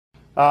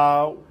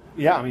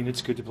Yeah, I mean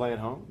it's good to play at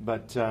home,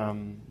 but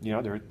you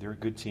know they're a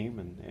good team,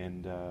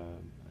 and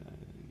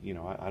you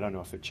know I don't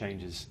know if it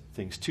changes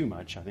things too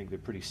much. I think they're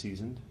pretty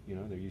seasoned. You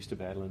know they're used to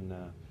battling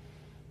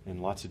in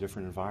lots of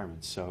different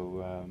environments.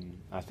 So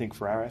I think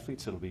for our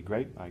athletes it'll be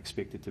great. I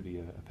expect it to be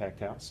a packed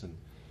house and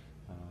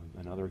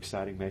another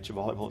exciting match of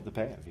volleyball at the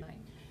PAV.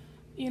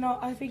 You know,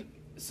 I think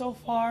so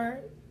far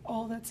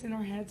all that's in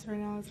our heads right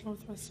now is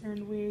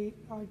Northwestern. We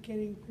are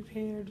getting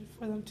prepared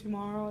for them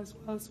tomorrow as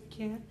well as we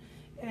can.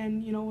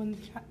 And, you know,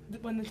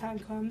 when the time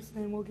comes,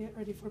 then we'll get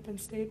ready for Penn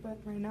State. But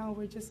right now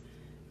we're just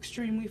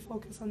extremely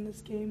focused on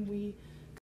this game. We